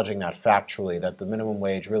acknowledging that factually, that the minimum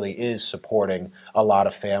wage really is supporting a lot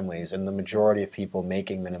of families, and the majority of people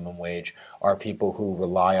making minimum wage are people who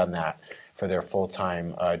rely on that for their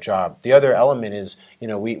full-time job. The other element is,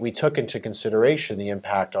 we took into consideration the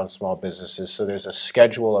impact on small businesses. So there's a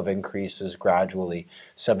schedule of increases gradually,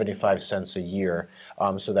 75 cents a year,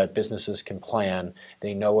 so that businesses can plan.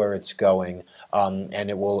 They know where it's going, and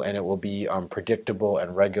it will be predictable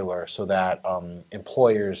and regular, so that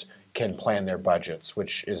employers can plan their budgets,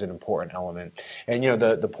 which is an important element. And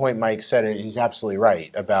the point Mike said, he's absolutely right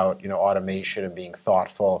about automation and being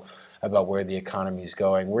thoughtful about where the economy is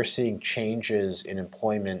going. We're seeing changes in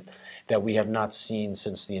employment that we have not seen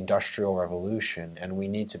since the Industrial Revolution, and we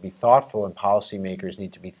need to be thoughtful, and policymakers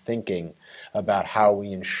need to be thinking about how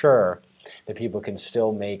we ensure that people can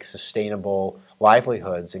still make sustainable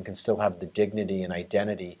livelihoods and can still have the dignity and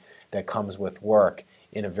identity that comes with work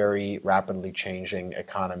in a very rapidly changing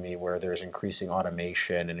economy where there's increasing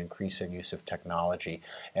automation and increasing use of technology.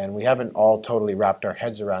 And we haven't all totally wrapped our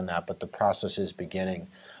heads around that, but the process is beginning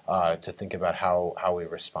to think about how we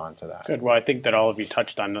respond to that. Good. Well, I think that all of you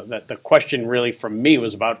touched on that. The question really from me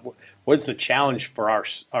was about what's the challenge for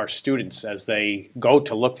our students as they go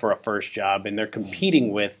to look for a first job, and they're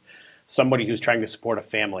competing with somebody who's trying to support a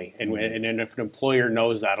family. And if an employer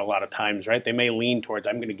knows that, a lot of times, right, they may lean towards,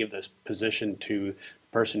 I'm going to give this position to the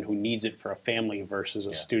person who needs it for a family versus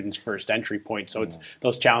a student's first entry point. So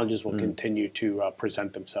those challenges will continue to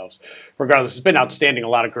present themselves. Regardless, it's been outstanding, a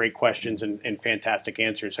lot of great questions and fantastic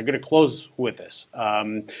answers. I'm going to close with this.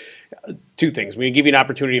 Two things. We're going to give you an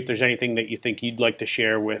opportunity if there's anything that you think you'd like to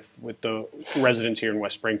share with the residents here in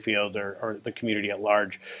West Springfield or the community at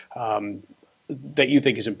large that you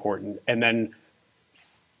think is important. And then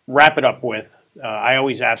wrap it up with, I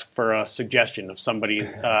always ask for a suggestion of somebody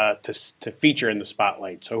to feature in the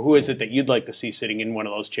spotlight. So who is it that you'd like to see sitting in one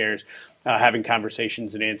of those chairs, having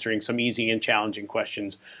conversations and answering some easy and challenging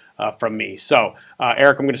questions from me? So,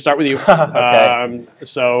 Eric, I'm going to start with you. Okay.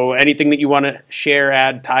 So anything that you want to share,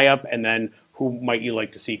 add, tie up, and then who might you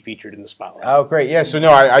like to see featured in the spotlight? Oh, great. Yeah, so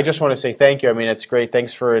no, I just want to say thank you. I mean, it's great.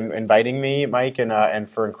 Thanks for inviting me, Mike, and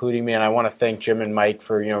for including me. And I want to thank Jim and Mike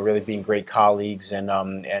for, really being great colleagues. And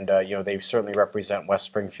they certainly represent West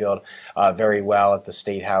Springfield very well at the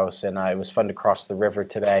State House. And it was fun to cross the river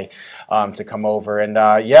today to come over. And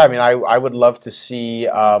yeah, I mean, I would love to see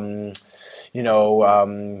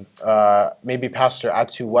maybe Pastor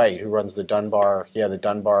Atsu White, who runs the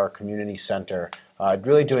Dunbar Community Center,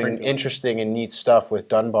 really doing interesting and neat stuff with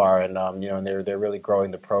Dunbar, and and they're really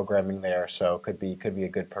growing the programming there. So could be a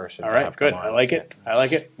good person. All right, good. I like it.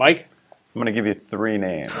 Mike. I'm going to give you 3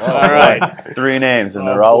 names. All right. 3 names, and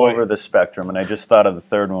they're all over the spectrum. And I just thought of the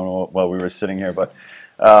third one while we were sitting here, but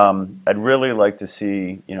I'd really like to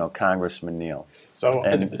see Congressman Neal. So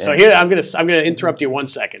here I'm gonna interrupt you 1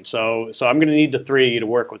 second. So I'm gonna need the 3 of you to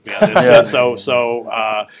work with me on this.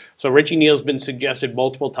 So Richie Neal's been suggested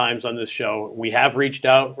multiple times on this show. We have reached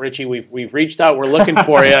out, Richie. We've reached out. We're looking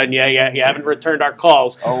for you, and you haven't returned our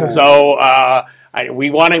calls. Oh. So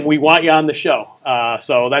we want you on the show.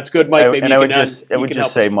 So that's good, Mike. I would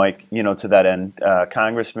just say, Mike, to that end,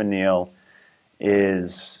 Congressman Neal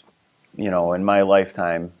is, in my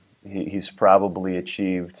lifetime, he's probably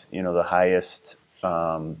achieved, the highest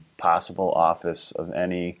possible office of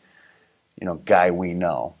any, guy we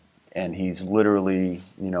know. And he's literally,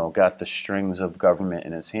 got the strings of government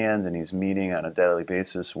in his hand, and he's meeting on a daily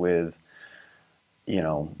basis with,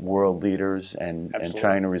 world leaders and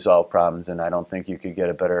trying to resolve problems. And I don't think you could get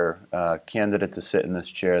a better candidate to sit in this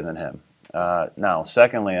chair than him. Now,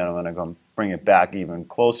 secondly, I'm going to bring it back even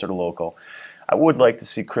closer to local. I would like to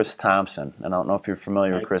see Chris Thompson. And I don't know if you're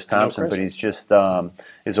familiar with Chris Thompson, but he's just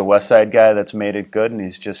is a West Side guy that's made it good, and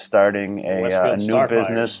he's just starting a new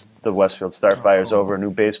business, the Westfield Starfires, over a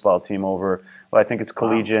new baseball team over. Well, I think it's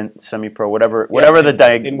collegiate, semi-pro, whatever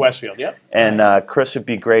in Westfield. Yep. And Chris would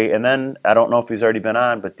be great. And then I don't know if he's already been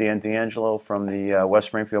on, but Dan D'Angelo from the West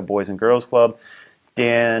Springfield Boys and Girls Club.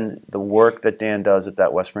 Dan, the work that Dan does at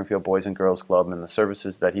that West Springfield Boys and Girls Club and the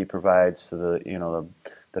services that he provides to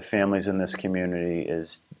the families in this community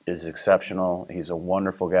is exceptional. He's a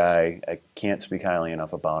wonderful guy. I can't speak highly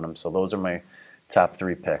enough about him. So those are my top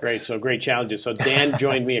 3 picks. Great. So great challenges. So Dan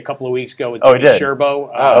joined me a couple of weeks ago with Tony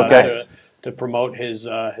Sherbo to promote his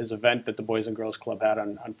event that the Boys and Girls Club had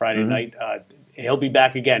on Friday night. he'll be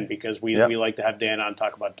back again because we Yep. like to have Dan on,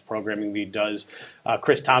 talk about the programming that he does.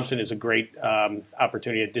 Chris Thompson is a great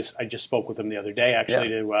opportunity. I just spoke with him the other day, actually,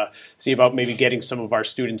 to see about maybe getting some of our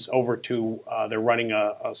students over to, they're running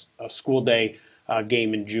a school day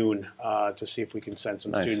game in June to see if we can send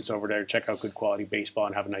some students over there, check out good quality baseball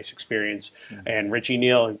and have a nice experience. And Richie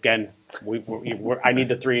Neal, again, I need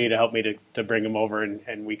the three to help me to bring him over,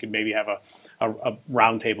 and we could maybe have a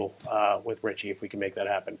round table with Richie if we can make that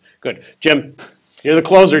happen. Good. Jim, you're the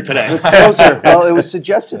closer today. Closer. Well, it was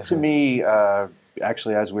suggested to me,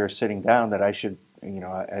 actually, as we were sitting down, that I should,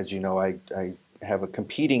 as you know, I have a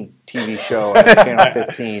competing TV show on Channel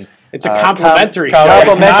 15. It's a complimentary show.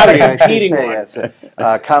 Complimentary, I should say.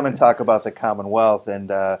 Yes. Common Talk about the Commonwealth.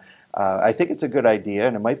 And I think it's a good idea,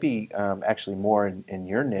 and it might be actually more in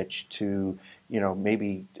your niche to,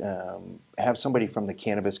 maybe have somebody from the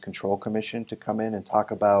Cannabis Control Commission to come in and talk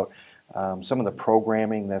about some of the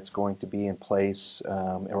programming that's going to be in place,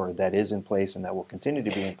 or that is in place and that will continue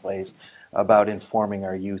to be in place, about informing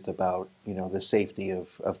our youth about the safety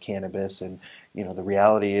of cannabis. And the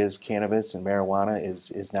reality is cannabis and marijuana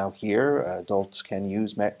is now here. Adults can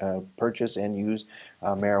purchase and use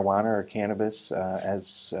marijuana or cannabis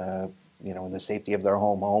as in the safety of their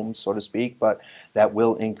home, so to speak, but that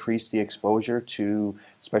will increase the exposure to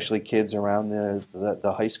especially kids around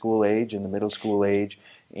the high school age and the middle school age.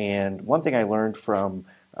 And one thing I learned from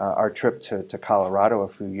our trip to Colorado a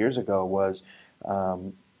few years ago was,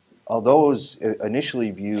 although it was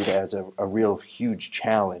initially viewed as a real huge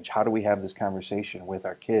challenge, how do we have this conversation with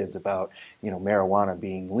our kids about marijuana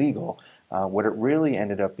being legal? What it really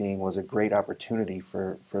ended up being was a great opportunity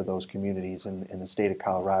for those communities in the state of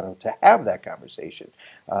Colorado to have that conversation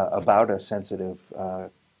about a sensitive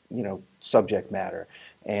subject matter.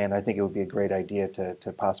 And I think it would be a great idea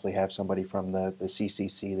to possibly have somebody from the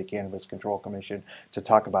CCC, the Cannabis Control Commission, to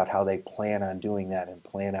talk about how they plan on doing that and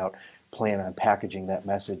plan on packaging that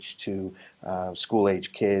message to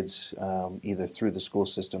school-age kids, either through the school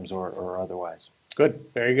systems or otherwise. Good,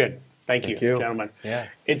 very good. Thank you, gentlemen. Yeah.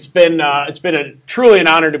 It's been truly an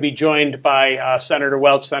honor to be joined by Senator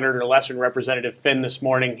Welch, Senator Lesser, and Representative Finn this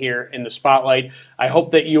morning here in the spotlight. I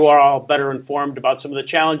hope that you are all better informed about some of the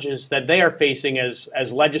challenges that they are facing as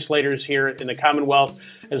legislators here in the Commonwealth,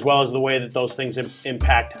 as well as the way that those things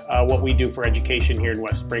impact what we do for education here in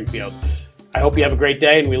West Springfield. I hope you have a great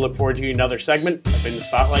day, and we look forward to another segment of In the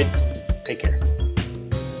Spotlight. Take care.